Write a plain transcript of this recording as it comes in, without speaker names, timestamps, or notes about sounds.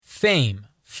fame,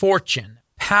 fortune,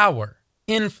 power,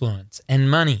 influence,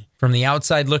 and money. From the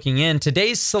outside looking in,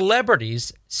 today's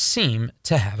celebrities seem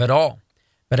to have it all.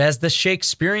 But as the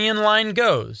Shakespearean line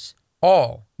goes,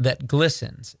 all that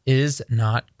glistens is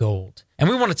not gold. And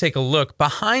we want to take a look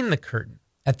behind the curtain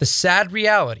at the sad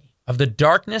reality of the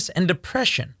darkness and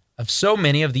depression of so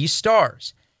many of these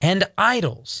stars and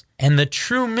idols and the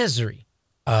true misery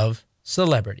of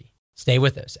celebrity. Stay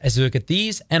with us as we look at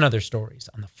these and other stories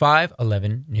on the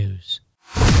 511 News.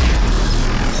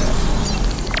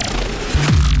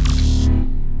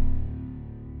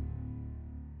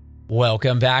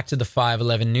 Welcome back to the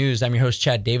 511 News. I'm your host,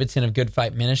 Chad Davidson of Good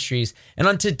Fight Ministries. And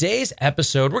on today's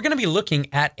episode, we're going to be looking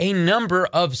at a number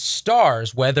of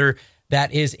stars, whether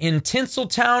that is in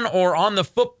Tinseltown or on the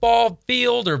football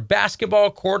field or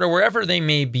basketball court or wherever they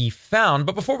may be found.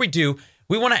 But before we do,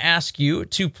 we want to ask you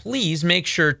to please make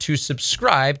sure to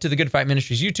subscribe to the Good Fight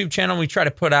Ministries YouTube channel. We try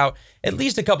to put out at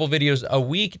least a couple videos a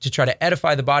week to try to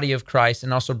edify the body of Christ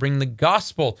and also bring the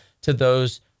gospel to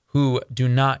those who do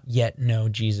not yet know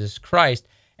Jesus Christ.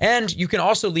 And you can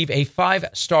also leave a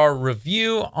 5-star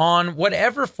review on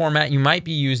whatever format you might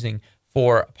be using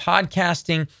for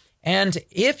podcasting. And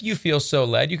if you feel so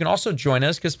led, you can also join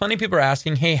us, because plenty of people are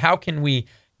asking, hey, how can we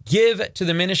give to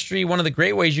the ministry? One of the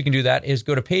great ways you can do that is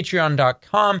go to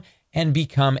patreon.com and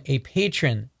become a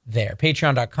patron there.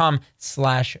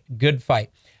 Patreon.com/goodfight.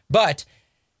 But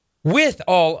with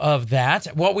all of that,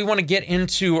 what we want to get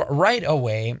into right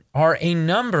away are a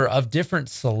number of different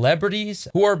celebrities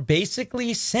who are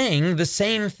basically saying the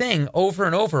same thing over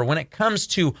and over when it comes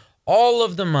to all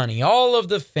of the money, all of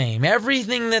the fame,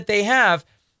 everything that they have,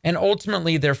 and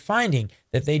ultimately they're finding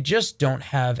that they just don't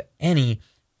have any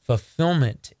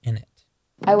fulfillment in it.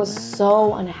 I was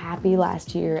so unhappy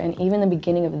last year, and even the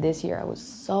beginning of this year, I was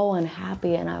so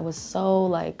unhappy and I was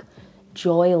so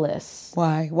joyless.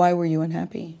 Why? Why were you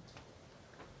unhappy?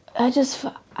 I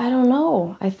don't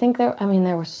know. I think there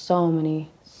were so many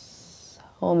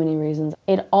reasons.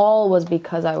 It all was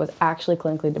because I was actually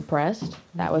clinically depressed.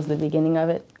 That was the beginning of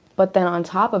it. But then on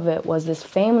top of it was this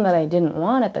fame that I didn't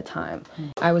want at the time.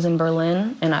 I was in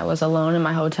Berlin and I was alone in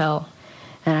my hotel.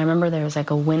 And I remember there was a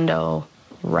window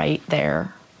right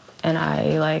there. And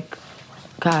I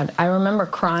remember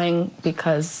crying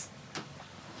because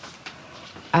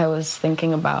I was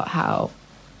thinking about how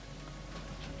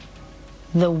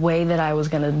the way that I was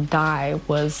gonna die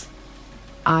was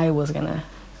I was gonna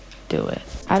do it.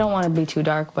 I don't want to be too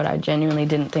dark, but I genuinely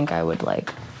didn't think I would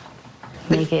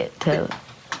make it to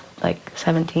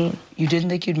 17. You didn't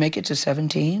think you'd make it to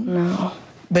 17? No.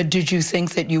 But did you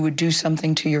think that you would do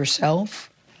something to yourself?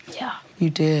 Yeah. You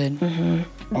did? Mm-hmm.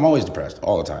 I'm always depressed,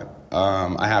 all the time.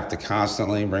 I have to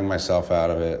constantly bring myself out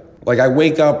of it. I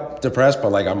wake up depressed,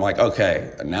 but I'm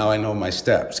okay, now I know my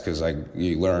steps, because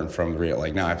you learn from the real,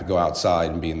 now I have to go outside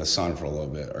and be in the sun for a little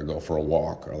bit, or go for a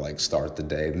walk, or start the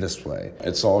day this way.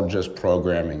 It's all just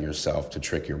programming yourself to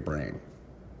trick your brain,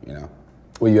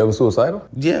 Were you ever suicidal?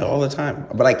 Yeah, all the time.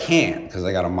 But I can't, because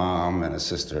I got a mom and a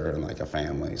sister and a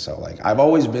family. So I've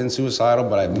always been suicidal,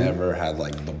 but I've never had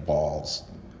the balls,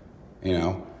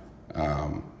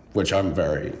 which I'm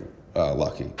very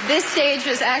lucky. This stage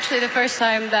was actually the first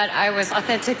time that I was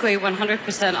authentically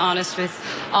 100% honest with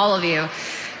all of you.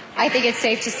 I think it's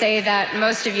safe to say that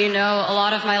most of you know a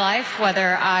lot of my life,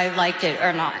 whether I liked it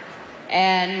or not.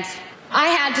 And I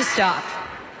had to stop,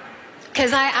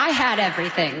 because I had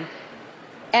everything.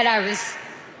 And I was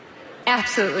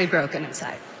absolutely broken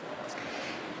inside.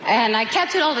 And I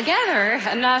kept it all together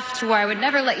enough to where I would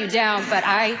never let you down, but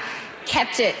I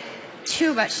kept it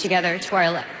too much together to where I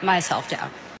let myself down.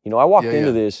 I walked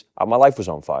into this, my life was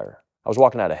on fire. I was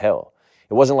walking out of hell.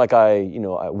 It wasn't like I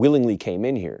willingly came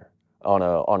in here on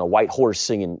a white horse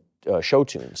singing show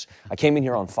tunes. I came in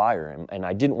here on fire, and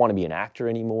I didn't want to be an actor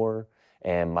anymore,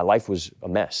 and my life was a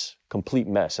mess, complete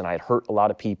mess, and I had hurt a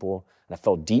lot of people, and I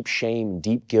felt deep shame and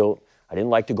deep guilt. I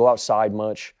didn't like to go outside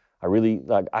much. I really,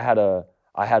 I had a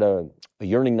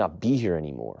yearning not be here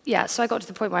anymore. Yeah, so I got to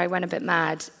the point where I went a bit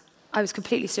mad. I was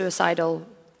completely suicidal,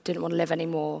 didn't want to live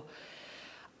anymore.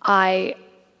 I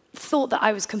thought that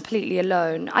I was completely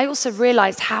alone. I also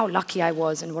realized how lucky I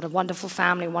was and what a wonderful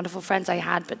family, wonderful friends I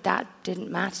had, but that didn't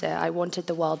matter. I wanted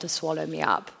the world to swallow me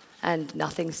up, and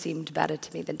nothing seemed better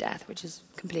to me than death, which is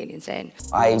completely insane.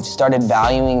 I started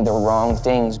valuing the wrong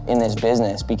things in this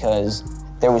business because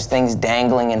there was things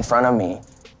dangling in front of me.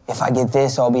 If I get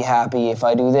this, I'll be happy. If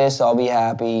I do this, I'll be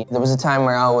happy. There was a time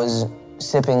where I was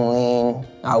sipping lean,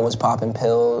 I was popping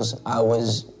pills, I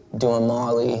was doing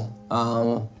Molly,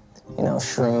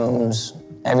 shrooms,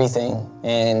 everything.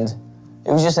 And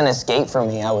it was just an escape for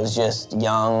me. I was just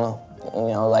young,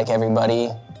 like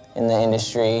everybody. in the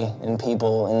industry and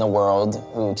people in the world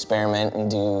who experiment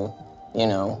and do, you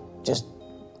know, just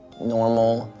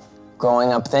normal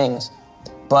growing up things.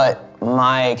 But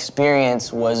my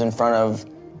experience was in front of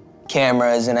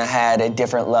cameras, and I had a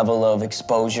different level of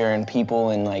exposure and people,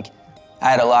 and like I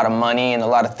had a lot of money and a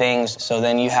lot of things. So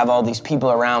then you have all these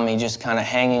people around me just kind of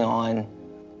hanging on,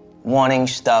 wanting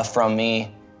stuff from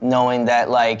me, knowing that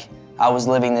like I was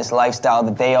living this lifestyle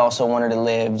that they also wanted to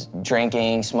live,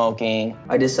 drinking, smoking.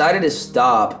 I decided to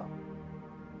stop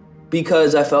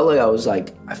because I felt like I was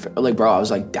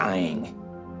dying.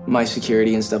 My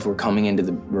security and stuff were coming into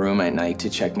the room at night to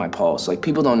check my pulse. Like,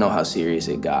 people don't know how serious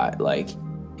it got. Like,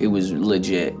 it was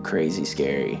legit crazy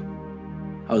scary.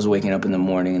 I was waking up in the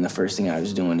morning and the first thing I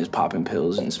was doing is popping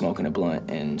pills and smoking a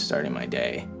blunt and starting my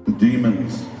day. The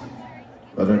demons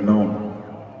that are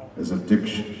known as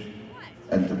addiction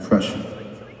and depression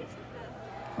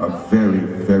are very,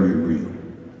 very real.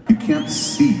 You can't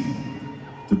see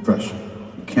depression.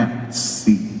 You can't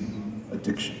see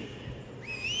addiction.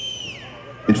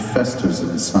 It festers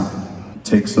inside. It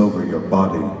takes over your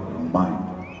body, your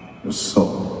mind, your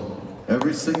soul.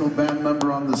 Every single band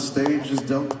member on the stage has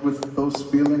dealt with those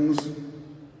feelings,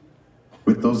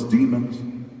 with those demons.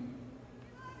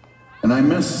 And I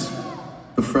miss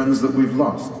the friends that we've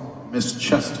lost. I miss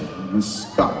Chester, I miss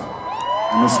Scott,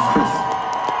 I miss Chris.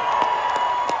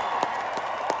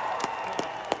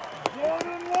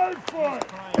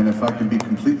 And if I can be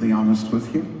completely honest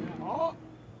with you,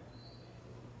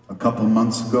 a couple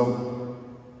months ago,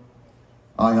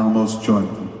 I almost joined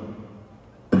them.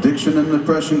 Addiction and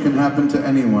depression can happen to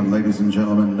anyone, ladies and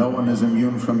gentlemen. No one is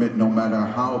immune from it, no matter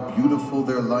how beautiful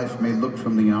their life may look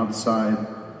from the outside,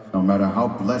 no matter how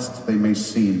blessed they may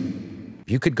seem.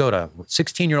 If you could go to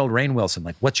 16-year-old Rainn Wilson,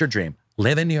 like, what's your dream?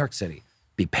 Live in New York City,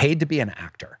 be paid to be an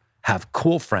actor, have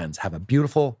cool friends, have a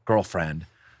beautiful girlfriend,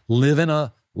 live in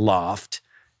a loft,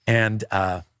 and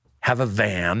have a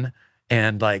van,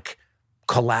 and like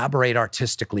collaborate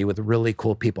artistically with really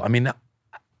cool people. I mean,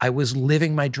 I was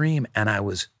living my dream and I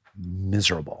was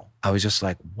miserable. I was just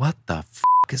like, what the f***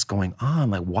 is going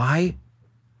on? Like, why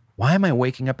am I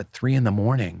waking up at 3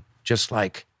 a.m, just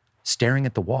like staring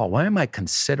at the wall? Why am I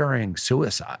considering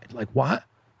suicide? Like, what?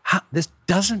 This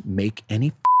doesn't make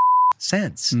any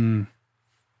sense.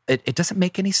 It doesn't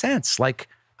make any sense. Like,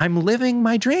 I'm living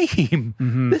my dream.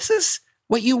 This is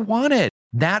what you wanted.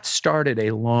 That started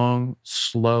a long,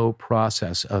 slow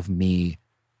process of me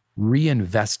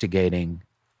reinvestigating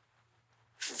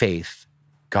faith,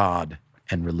 God,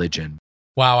 and religion.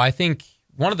 Wow, I think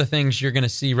one of the things you're going to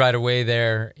see right away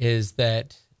there is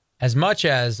that as much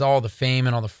as all the fame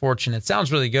and all the fortune, it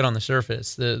sounds really good on the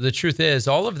surface. The truth is,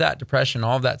 all of that depression,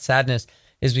 all of that sadness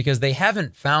is because they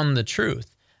haven't found the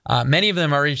truth. Many of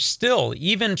them are still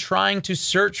even trying to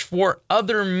search for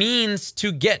other means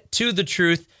to get to the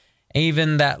truth.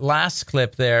 Even that last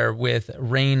clip there with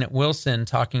Rainn Wilson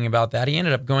talking about that, he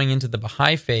ended up going into the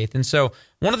Baha'i faith. And so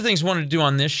one of the things we wanted to do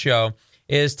on this show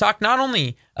is talk not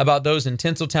only about those in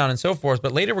Tinseltown and so forth,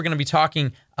 but later we're going to be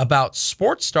talking about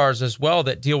sports stars as well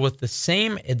that deal with the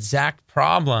same exact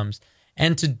problems.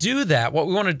 And to do that, what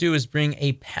we want to do is bring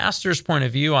a pastor's point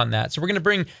of view on that. So we're going to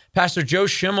bring Pastor Joe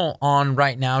Schimmel on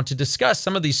right now to discuss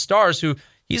some of these stars who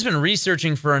he's been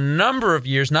researching for a number of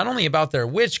years, not only about their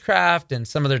witchcraft and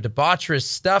some of their debaucherous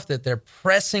stuff that they're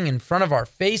pressing in front of our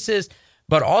faces,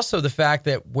 but also the fact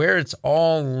that where it's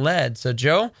all led. So,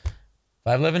 Joe,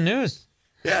 511 News.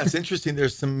 Yeah, it's interesting.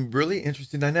 There's some really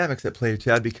interesting dynamics at play,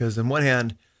 Chad, because on one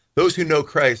hand, those who know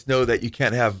Christ know that you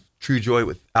can't have true joy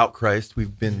without Christ.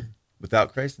 We've been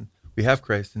without Christ, and we have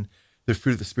Christ, and the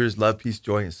fruit of the Spirit is love, peace,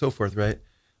 joy, and so forth, right?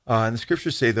 And the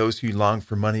scriptures say those who long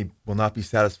for money will not be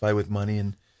satisfied with money.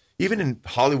 And even in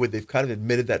Hollywood, they've kind of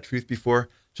admitted that truth before.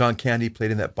 John Candy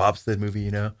played in that bobsled movie,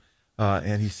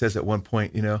 and he says at one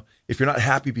point, if you're not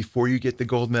happy before you get the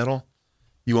gold medal,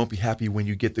 you won't be happy when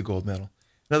you get the gold medal.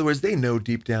 In other words, they know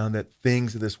deep down that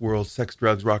things of this world, sex,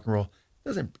 drugs, rock and roll,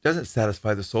 doesn't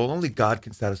satisfy the soul. Only God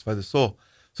can satisfy the soul.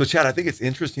 So, Chad, I think it's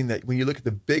interesting that when you look at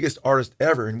the biggest artist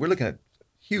ever, and we're looking at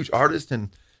huge artists and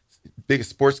biggest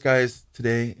sports guys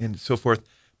today and so forth,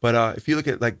 but if you look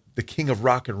at like the king of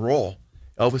rock and roll,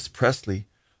 Elvis Presley,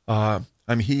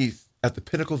 he's at the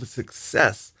pinnacle of his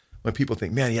success when people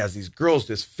think, man, he has these girls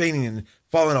just fainting and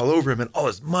falling all over him and all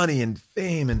his money and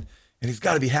fame and he's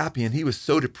got to be happy. And he was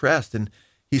so depressed. And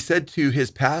he said to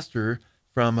his pastor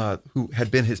who had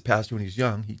been his pastor when he was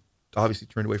young, he obviously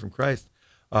turned away from Christ,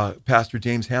 Pastor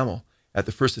James Hamill at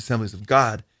the First Assemblies of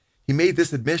God, he made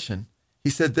this admission. He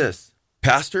said this,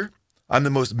 Pastor, I'm the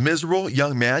most miserable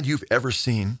young man you've ever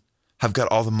seen. I've got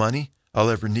all the money I'll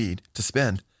ever need to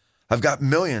spend. I've got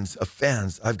millions of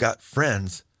fans. I've got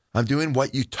friends. I'm doing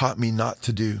what you taught me not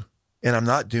to do, and I'm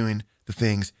not doing the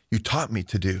things you taught me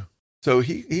to do. So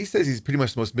he says he's pretty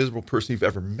much the most miserable person you've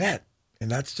ever met. And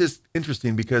that's just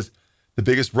interesting because the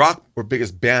biggest rock or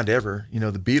biggest band ever, the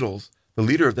Beatles, the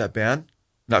leader of that band,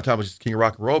 not talking about just king of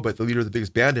rock and roll, but the leader of the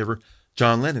biggest band ever,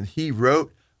 John Lennon, he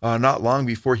wrote not long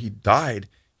before he died,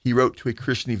 he wrote to a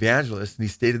Christian evangelist, and he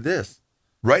stated this.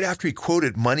 Right after he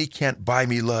quoted "Money Can't Buy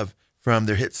Me Love" from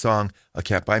their hit song,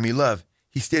 "Can't Buy Me Love,"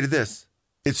 he stated this.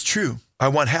 It's true. I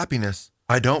want happiness.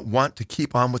 I don't want to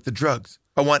keep on with the drugs.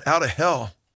 I want out of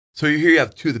hell. So here you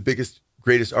have two of the biggest,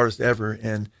 greatest artists ever,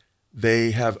 and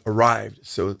they have arrived.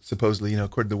 So supposedly,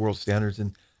 according to the world standards,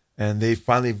 and they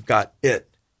finally got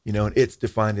it, and it's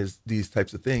defined as these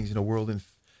types of things, world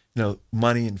and,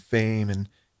 money and fame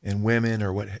and women,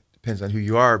 or what, depends on who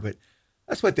you are, but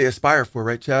that's what they aspire for,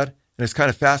 right, Chad? And it's kind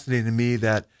of fascinating to me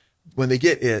that when they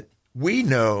get it, we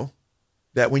know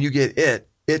that when you get it,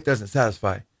 it doesn't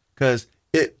satisfy, because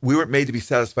we weren't made to be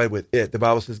satisfied with it. The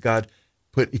Bible says God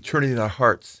put eternity in our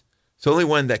hearts. So the only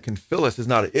one that can fill us is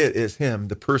not it, is him,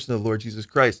 the person of the Lord Jesus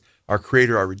Christ, our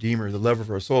creator, our redeemer, the lover of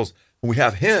our souls. When we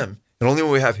have him, and only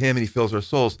when we have him and he fills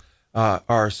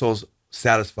our souls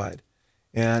satisfied.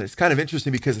 And it's kind of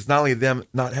interesting because it's not only them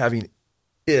not having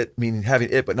it, meaning having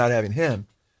it, but not having him.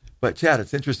 But Chad,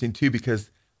 it's interesting too,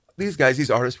 because these guys, these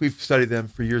artists, we've studied them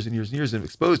for years and years and years and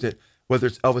exposed it, whether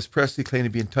it's Elvis Presley claiming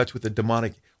to be in touch with a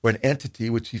demonic or an entity,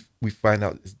 which we find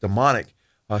out is demonic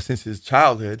since his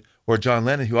childhood, or John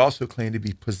Lennon, who also claimed to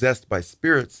be possessed by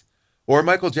spirits, or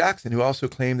Michael Jackson, who also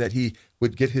claimed that he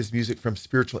would get his music from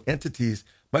spiritual entities.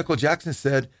 Michael Jackson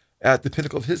said at the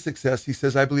pinnacle of his success, he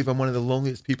says, I believe I'm one of the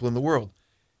loneliest people in the world.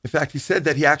 In fact, he said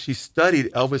that he actually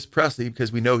studied Elvis Presley,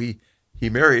 because we know he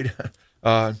married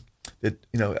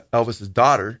Elvis's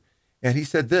daughter. And he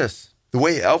said this, the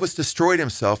way Elvis destroyed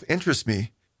himself interests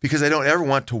me because I don't ever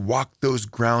want to walk those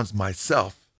grounds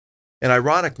myself. And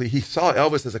ironically, he saw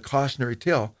Elvis as a cautionary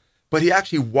tale, but he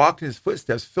actually walked in his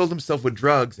footsteps, filled himself with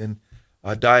drugs, and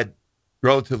died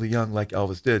relatively young like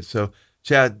Elvis did. So,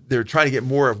 Chad, they're trying to get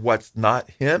more of what's not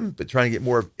him, but trying to get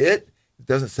more of it. It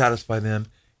doesn't satisfy them.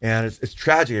 And it's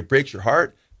tragic. It breaks your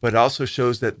heart, but it also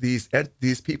shows that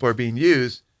these people are being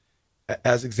used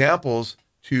as examples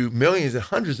to millions and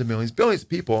hundreds of millions, billions of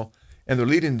people, and they're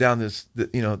leading down this,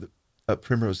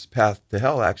 primrose path to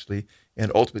hell, actually,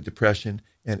 and ultimate depression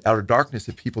and outer darkness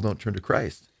if people don't turn to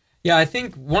Christ. Yeah, I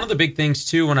think one of the big things,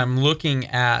 too, when I'm looking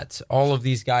at all of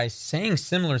these guys saying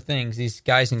similar things, these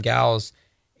guys and gals,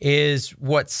 is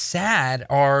what's sad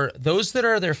are those that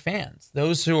are their fans,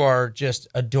 those who are just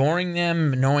adoring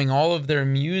them, knowing all of their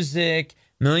music,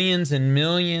 millions and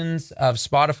millions of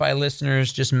Spotify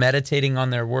listeners just meditating on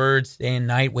their words day and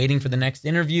night, waiting for the next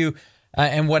interview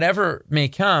and whatever may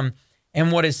come.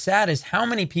 And what is sad is how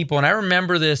many people, and I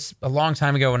remember this a long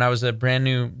time ago when I was a brand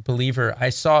new believer, I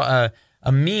saw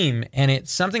a meme, and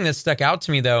it's something that stuck out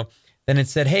to me, though. Then it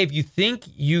said, hey, if you think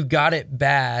you got it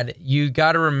bad, you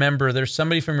got to remember there's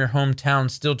somebody from your hometown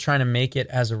still trying to make it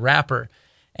as a rapper.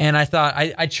 And I thought,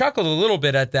 I chuckled a little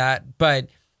bit at that, but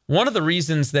one of the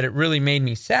reasons that it really made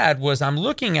me sad was I'm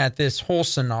looking at this whole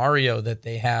scenario that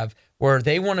they have where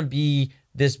they want to be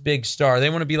this big star. They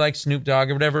want to be like Snoop Dogg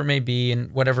or whatever it may be in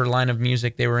whatever line of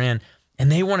music they were in.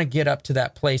 And they want to get up to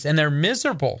that place. And they're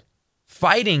miserable,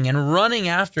 fighting and running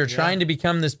after, trying to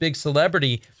become this big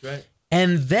celebrity. That's right.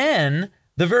 And then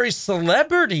the very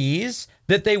celebrities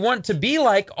that they want to be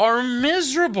like are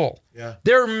miserable. Yeah.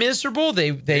 They're miserable.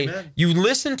 They Amen. You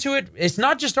listen to it. It's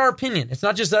not just our opinion. It's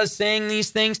not just us saying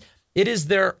these things. It is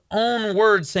their own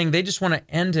words saying they just want to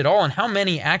end it all. And how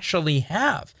many actually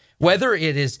have? Whether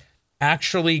it is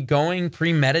actually going,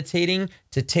 premeditating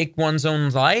to take one's own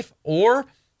life, or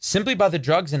simply by the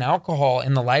drugs and alcohol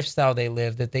and the lifestyle they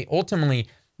live, that they ultimately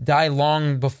die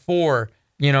long before,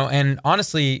 and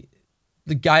honestly,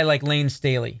 the guy like Lane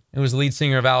Staley, who was the lead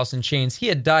singer of Alice in Chains, he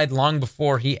had died long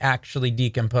before he actually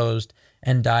decomposed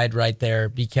and died right there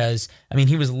because,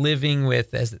 he was living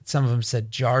with, as some of them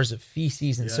said, jars of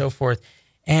feces and so forth.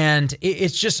 And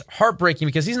it's just heartbreaking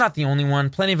because he's not the only one.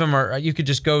 Plenty of them are, you could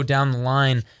just go down the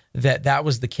line that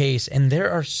was the case. And they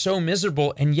are so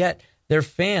miserable, and yet they're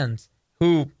fans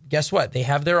who, guess what? They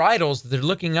have their idols that they're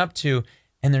looking up to,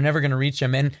 and they're never going to reach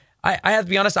them. And I have to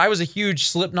be honest, I was a huge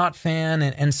Slipknot fan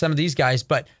and some of these guys,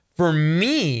 but for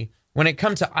me, when it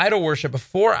comes to idol worship,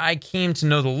 before I came to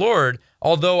know the Lord,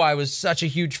 although I was such a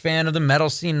huge fan of the metal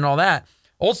scene and all that,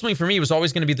 ultimately for me, it was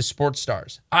always going to be the sports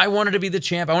stars. I wanted to be the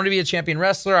champ. I wanted to be a champion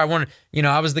wrestler. I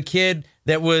was the kid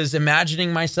that was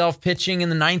imagining myself pitching in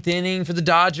the 9th inning for the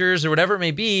Dodgers or whatever it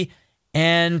may be.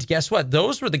 And guess what?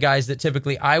 Those were the guys that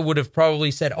typically I would have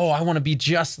probably said, oh, I want to be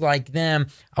just like them.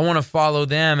 I want to follow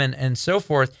them and so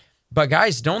forth. But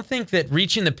guys, don't think that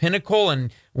reaching the pinnacle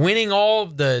and winning all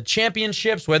the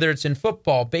championships, whether it's in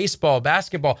football, baseball,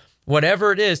 basketball,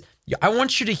 whatever it is, I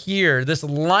want you to hear this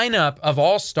lineup of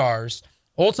all-stars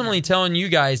ultimately telling you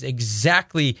guys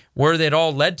exactly where it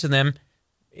all led to them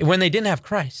when they didn't have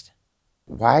Christ.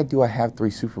 Why do I have 3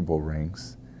 Super Bowl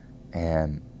rings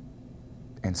and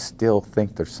still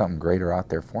think there's something greater out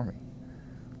there for me?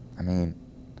 I mean,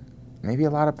 maybe a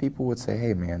lot of people would say,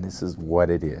 hey man, this is what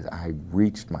it is. I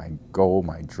reached my goal,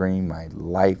 my dream, my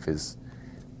life is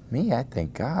me. I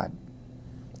think, God,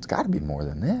 it's got to be more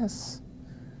than this.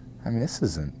 I mean,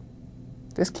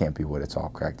 this can't be what it's all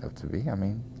cracked up to be. I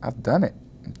mean, I've done it.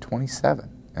 I'm 27,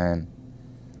 and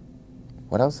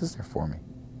what else is there for me?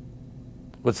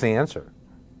 What's the answer?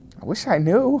 I wish I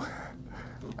knew.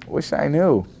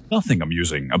 Nothing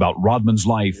amusing about Rodman's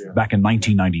life back in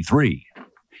 1993.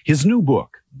 His new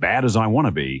book, Bad as I Want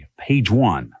to Be, page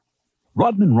 1.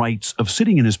 Rodman writes of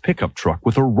sitting in his pickup truck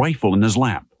with a rifle in his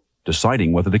lap,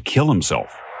 deciding whether to kill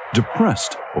himself,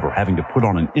 depressed over having to put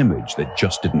on an image that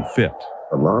just didn't fit.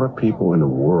 A lot of people in the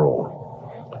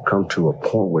world come to a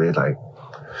point where they're like,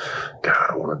 God, I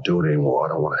don't want to do it anymore. I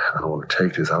don't want to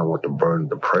take this. I don't want the burden,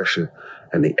 depression,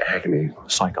 and the agony.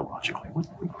 Psychologically, what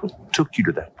took you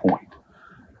to that point?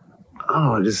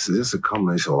 Oh, just a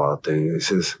combination of a lot of things. It's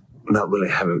just not really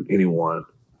having anyone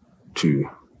to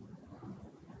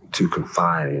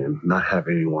confide in, not have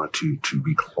anyone to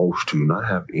be close to, not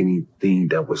have anything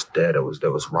that was there that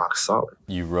was rock solid.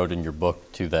 You wrote in your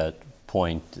book to that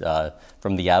point,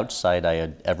 from the outside I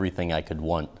had everything I could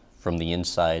want. From the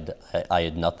inside I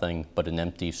had nothing but an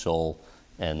empty soul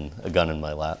and a gun in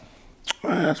my lap.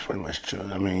 Well, that's pretty much true.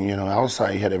 I mean,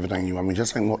 outside you had everything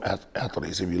just like most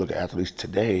athletes. If you look at athletes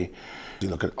today, you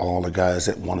look at all the guys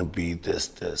that want to be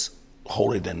this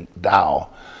holier than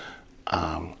thou.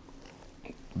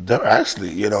 They're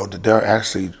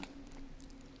actually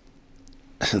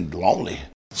lonely.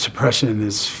 Suppression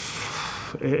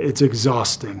it's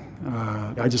exhausting.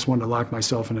 I just wanted to lock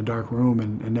myself in a dark room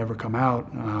and never come out.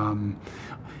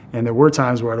 And there were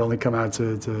times where I'd only come out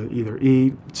to either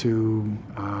eat, to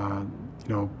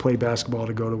play basketball,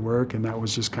 to go to work, and that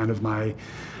was just kind of my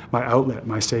outlet,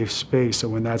 my safe space. So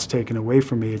when that's taken away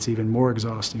from me, it's even more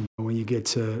exhausting. When you get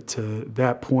to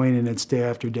that point and it's day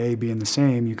after day being the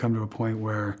same, you come to a point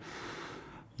where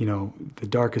the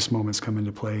darkest moments come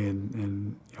into play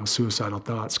and suicidal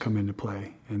thoughts come into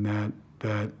play, and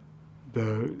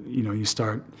you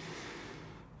start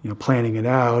planning it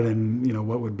out and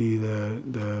what would be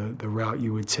the route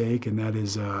you would take, and that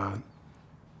is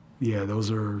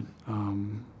those are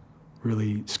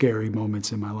really scary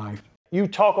moments in my life. You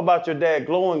talk about your dad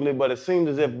glowingly, but it seems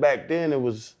as if back then it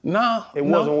wasn't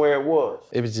where it was.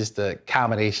 It was just a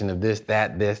combination of this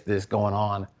going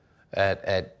on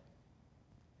at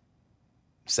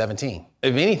 17.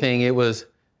 If anything, it was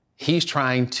he's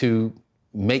trying to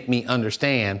make me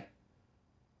understand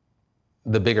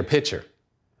the bigger picture.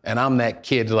 And I'm that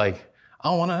kid like, I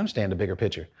don't want to understand the bigger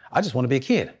picture. I just want to be a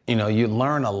kid. You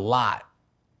learn a lot,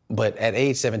 but at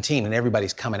age 17 and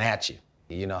everybody's coming at you.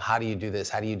 How do you do this?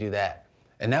 How do you do that?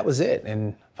 And that was it.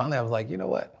 And finally I was like, you know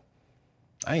what?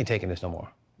 I ain't taking this no more.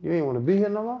 You ain't want to be here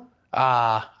no more?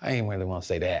 I ain't really want to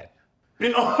say that.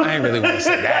 I ain't really want to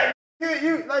say that.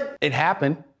 It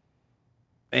happened.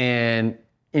 And,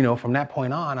 from that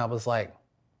point on, I was like,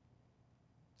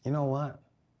 you know what?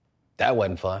 That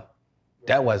wasn't fun.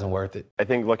 That wasn't worth it. I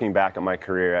think looking back at my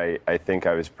career, I think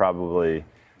I was probably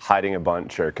hiding a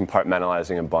bunch or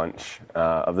compartmentalizing a bunch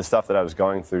of the stuff that I was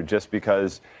going through, just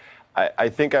because I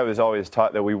think I was always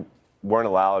taught that we weren't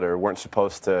allowed or weren't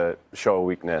supposed to show a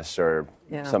weakness or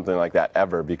something like that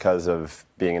ever, because of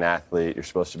being an athlete. You're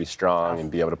supposed to be strong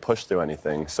and be able to push through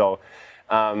anything. So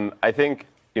I think,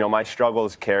 my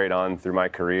struggles carried on through my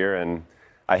career, and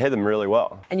I hid them really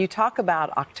well. And you talk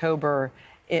about October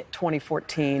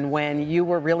 2014 when you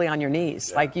were really on your knees.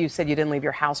 Yeah. Like you said, you didn't leave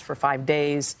your house for 5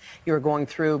 days. You were going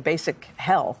through basic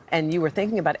hell, and you were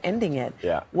thinking about ending it.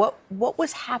 Yeah. What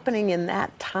was happening in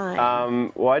that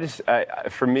time? Well,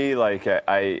 for me,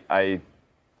 I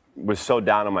was so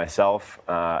down on myself.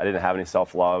 I didn't have any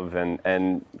self-love,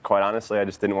 and quite honestly, I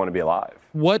just didn't want to be alive.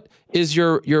 What is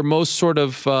your most sort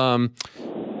of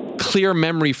clear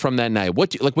memory from that night?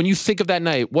 When you think of that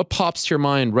night, what pops to your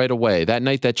mind right away? That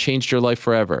night that changed your life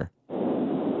forever?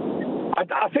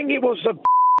 I think it was a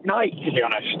night, to be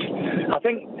honest. I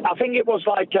think it was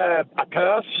like a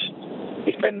curse.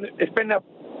 It's been a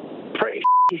pretty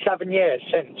 7 years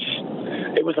since.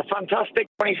 It was a fantastic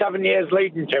 27 years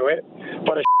leading to it,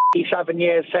 but a 7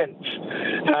 years since.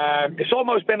 It's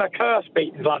almost been a curse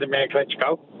beating Vladimir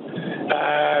Klitschko.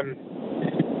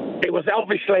 It was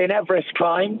obviously an Everest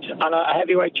climbed and a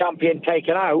heavyweight champion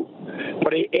taken out,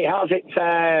 but it has its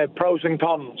pros and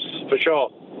cons for sure.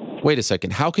 Wait a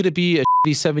second. How could it be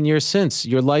a 7 years since?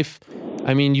 Your life,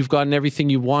 I mean, you've gotten everything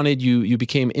you wanted. You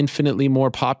became infinitely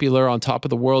more popular, on top of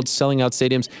the world, selling out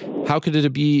stadiums. How could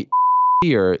it be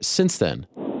year since then?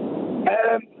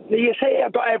 You say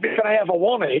I've got everything I ever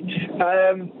wanted.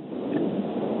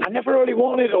 I never really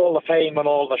wanted all the fame and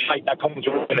all the shite that comes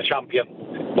with being a champion.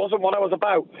 Wasn't what I was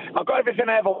about. I got everything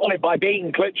I ever wanted by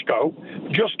beating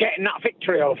Klitschko. Just getting that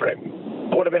victory over him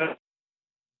would have been a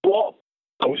lot.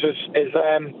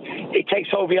 It takes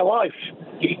over your life.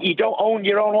 You don't own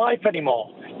your own life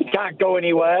anymore. You can't go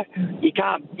anywhere. You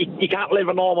can't live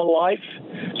a normal life.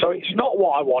 So it's not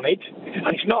what I wanted,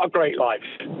 and it's not a great life.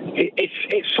 It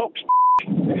sucks.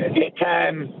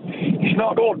 It's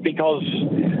not good because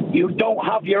you don't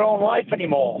have your own life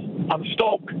anymore. I'm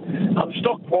stuck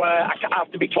where I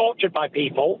have to be tortured by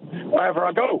people wherever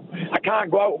I go. I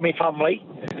can't go out with my family.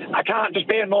 I can't just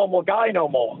be a normal guy no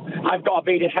more. I've got to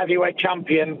be this heavyweight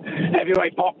champion,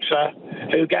 heavyweight boxer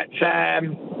who gets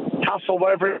hassled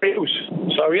wherever it is.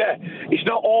 So yeah, it's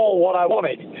not all what I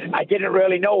wanted. I didn't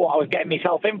really know what I was getting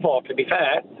myself in for, to be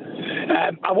fair.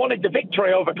 I wanted the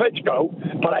victory over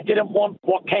Klitschko, but I didn't want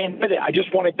what came with it. I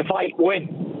just wanted to fight,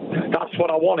 win. That's what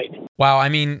I wanted. Wow. I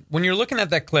mean, when you're looking at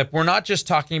that clip, we're not just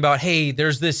talking about, hey,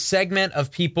 there's this segment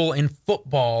of people in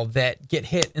football that get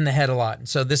hit in the head a lot. And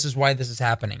so this is why this is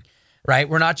happening, right?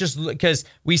 We're not just because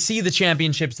we see the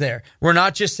championships there. We're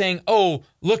not just saying, oh,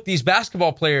 look, these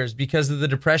basketball players because of the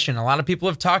depression. A lot of people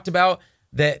have talked about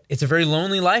that it's a very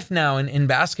lonely life now in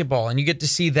basketball, and you get to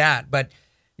see that. But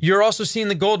you're also seeing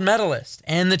the gold medalist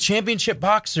and the championship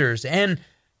boxers. And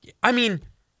I mean,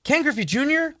 Ken Griffey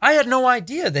Jr., I had no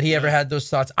idea that he ever had those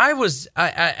thoughts. I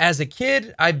as a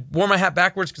kid, I wore my hat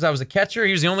backwards because I was a catcher.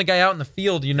 He was the only guy out in the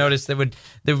field, you noticed, that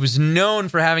was known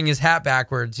for having his hat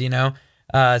backwards, you know?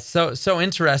 So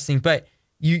interesting. But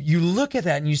you look at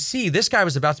that and you see this guy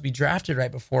was about to be drafted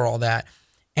right before all that.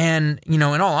 And, you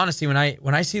know, in all honesty, when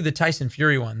I see the Tyson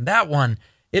Fury one, that one,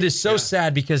 it is so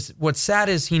sad because what's sad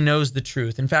is he knows the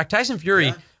truth. In fact, Tyson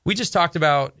Fury, we just talked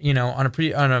about, you know, on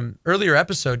an earlier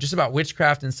episode, just about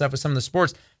witchcraft and stuff with some of the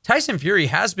sports. Tyson Fury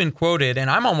has been quoted, and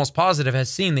I'm almost positive has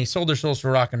seen they sold their souls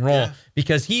for rock and roll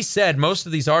because he said most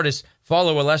of these artists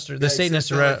follow the Satanist.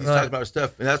 He's talking about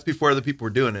stuff, and that's before other people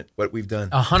were doing it. What we've done,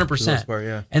 100%.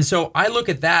 Yeah. And so I look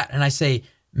at that and I say,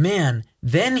 man,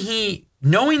 then he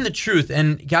knowing the truth.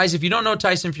 And guys, if you don't know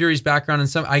Tyson Fury's background,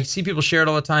 and I see people share it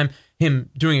all the time,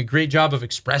 him doing a great job of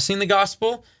expressing the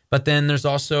gospel. But then there's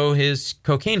also his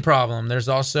cocaine problem. There's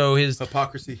also his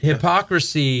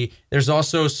hypocrisy. There's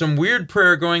also some weird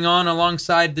prayer going on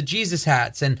alongside the Jesus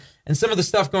hats and some of the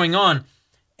stuff going on.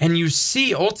 And you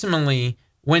see ultimately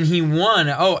when he won,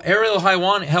 Ariel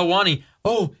Helwani,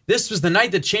 this was the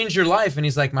night that changed your life. And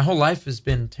he's like, my whole life has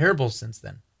been terrible since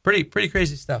then. Pretty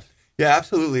crazy stuff. Yeah,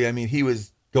 absolutely. I mean, he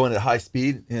was going at high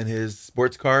speed in his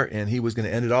sports car and he was going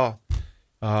to end it all.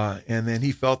 And then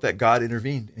he felt that God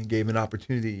intervened and gave him an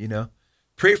opportunity, you know.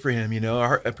 Pray for him, you know.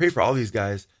 I pray for all these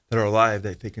guys that are alive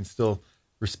that they can still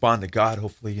respond to God,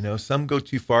 hopefully, you know. Some go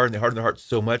too far and they harden their hearts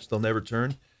so much they'll never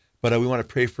turn. But we want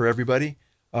to pray for everybody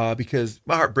because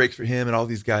my heart breaks for him and all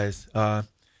these guys. And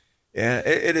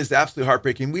it is absolutely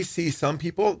heartbreaking. We see some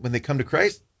people, when they come to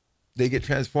Christ, they get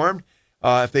transformed.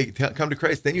 If they come to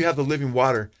Christ, then you have the living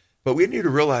water. But we need to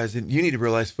realize, and you need to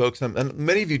realize, folks, and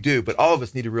many of you do, but all of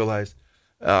us need to realize,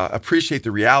 appreciate the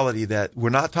reality that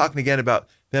we're not talking again about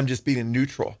them just being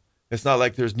neutral. It's not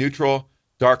like there's neutral,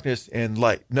 darkness, and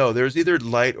light. No, there's either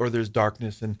light or there's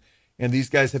darkness. And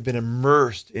these guys have been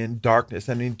immersed in darkness.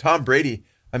 I mean, Tom Brady,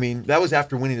 that was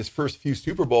after winning his first few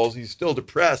Super Bowls. He's still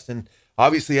depressed and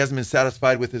obviously hasn't been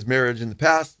satisfied with his marriage in the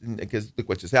past because look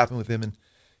what just happened with him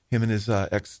and his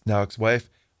ex-wife,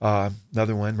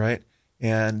 another one, right?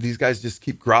 And these guys just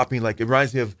keep dropping. Like, it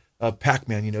reminds me of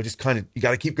Pac-Man, you know, just kind of, you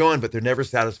got to keep going, but they're never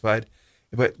satisfied.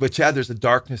 But Chad, there's a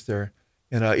darkness there.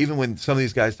 And even when some of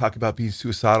these guys talk about being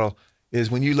suicidal, is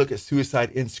when you look at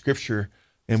suicide in Scripture,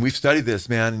 and we've studied this,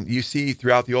 man, and you see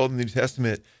throughout the Old and New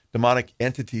Testament, demonic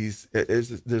entities,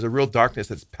 there's a real darkness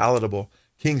that's palatable.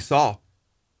 King Saul,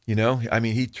 you know,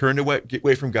 he turned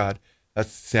away from God.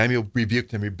 That's Samuel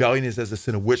rebuked him. Rebellion is as a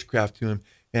sin of witchcraft to him.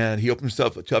 And he opened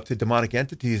himself up to demonic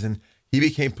entities, and he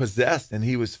became possessed, and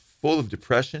he was full of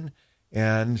depression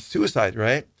and suicide,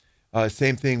 right?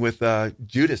 Same thing with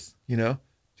Judas, you know.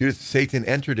 Judas, Satan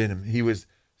entered in him. He was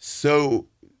so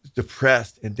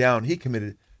depressed and down. He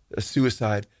committed a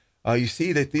suicide. you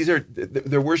see that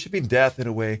they're worshiping death in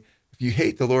a way. If you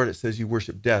hate the Lord, it says you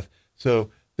worship death.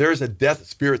 So there's a death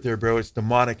spirit there, bro. It's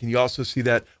demonic. And you also see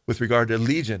that with regard to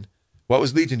Legion. What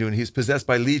was Legion doing? He's possessed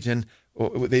by Legion.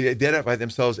 They identify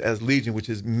themselves as Legion, which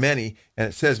is many. And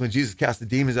it says when Jesus cast the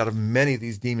demons out of many of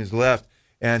these demons left.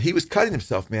 And he was cutting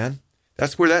himself, man.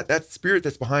 That's where that spirit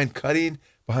that's behind cutting,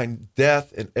 behind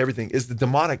death and everything is the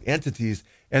demonic entities.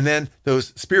 And then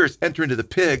those spirits enter into the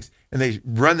pigs and they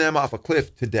run them off a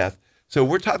cliff to death. So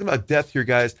we're talking about death here,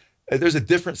 guys. There's a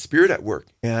different spirit at work.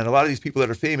 And a lot of these people that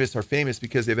are famous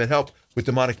because they've had help with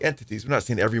demonic entities. We're not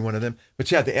saying every one of them.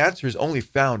 But yeah, the answer is only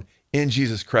found in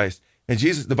Jesus Christ. And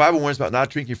Jesus, the Bible warns about not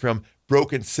drinking from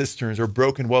broken cisterns or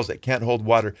broken wells that can't hold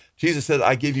water. Jesus said,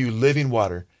 I give you living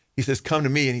water. He says, come to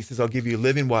me. And he says, I'll give you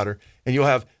living water. And you'll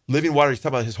have living water. He's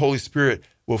talking about his Holy Spirit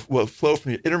will flow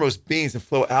from your innermost beings and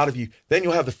flow out of you. Then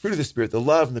you'll have the fruit of the Spirit, the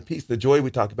love and the peace, the joy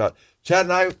we talked about. Chad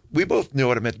and I, we both knew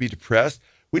what it meant to be depressed.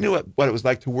 We knew what it was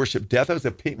like to worship death. I was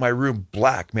going to paint my room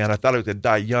black, man. I thought I was going to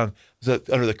die young. I was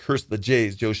under the curse of the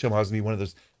Jays. Joe Schimmel was going to be one of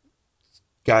those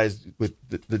guys with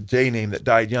the J name that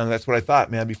died young. That's what I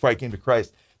thought, man, before I came to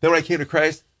Christ. Then when I came to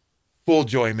Christ, full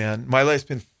joy, man. My life's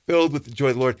been filled with the joy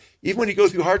of the Lord. Even when you go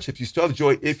through hardships, you still have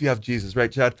joy if you have Jesus,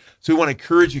 right, Chad? So we want to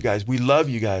encourage you guys. We love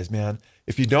you guys, man.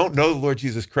 If you don't know the Lord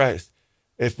Jesus Christ,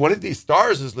 if one of these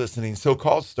stars is listening,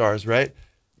 so-called stars, right?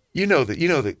 You know that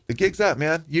the gig's up,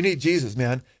 man. You need Jesus,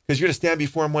 man, because you're going to stand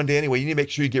before him one day anyway. You need to make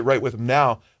sure you get right with him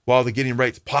now while the getting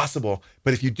right's possible.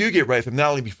 But if you do get right with him, not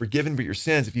only be forgiven for your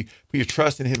sins, if you put your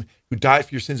trust in him who died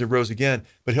for your sins and rose again,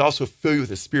 but he'll also fill you with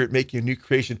his Spirit, make you a new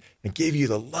creation, and give you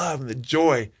the love and the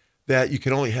joy that you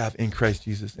can only have in Christ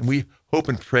Jesus. And we hope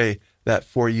and pray that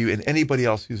for you and anybody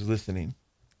else who's listening.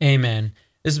 Amen.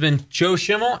 This has been Joe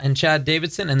Schimmel and Chad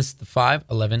Davidson, and this is the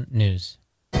 511 News.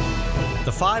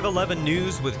 The 511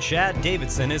 News with Chad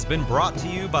Davidson has been brought to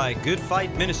you by Good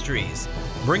Fight Ministries,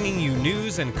 bringing you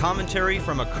news and commentary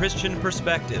from a Christian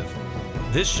perspective.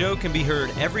 This show can be heard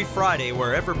every Friday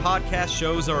wherever podcast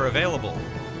shows are available,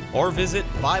 or visit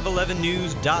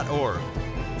 511news.org.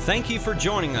 Thank you for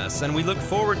joining us, and we look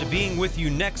forward to being with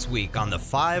you next week on the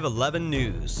 511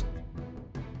 News.